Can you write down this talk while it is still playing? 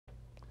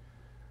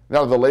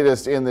Now, the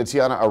latest in the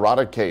Tianna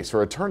Arata case.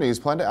 Her attorneys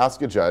plan to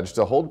ask a judge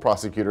to hold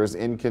prosecutors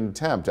in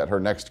contempt at her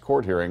next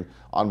court hearing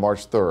on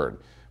March 3rd.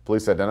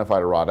 Police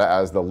identified Arata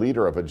as the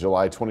leader of a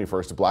July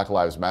 21st Black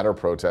Lives Matter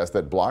protest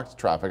that blocked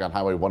traffic on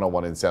Highway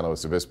 101 in San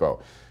Luis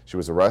Obispo. She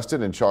was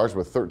arrested and charged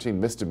with 13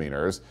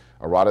 misdemeanors.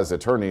 Arata's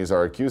attorneys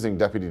are accusing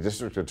Deputy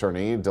District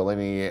Attorney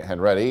Delaney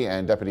Henretti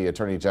and Deputy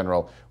Attorney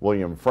General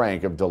William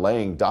Frank of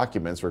delaying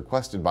documents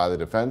requested by the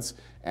defense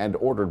and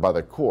ordered by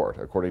the court,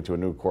 according to a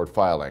new court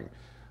filing.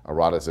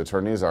 Arata's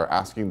attorneys are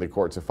asking the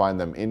court to find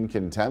them in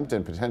contempt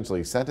and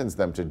potentially sentence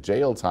them to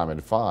jail time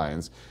and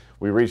fines.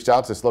 We reached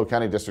out to SLO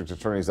County District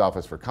Attorney's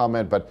Office for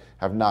comment, but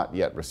have not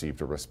yet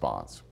received a response.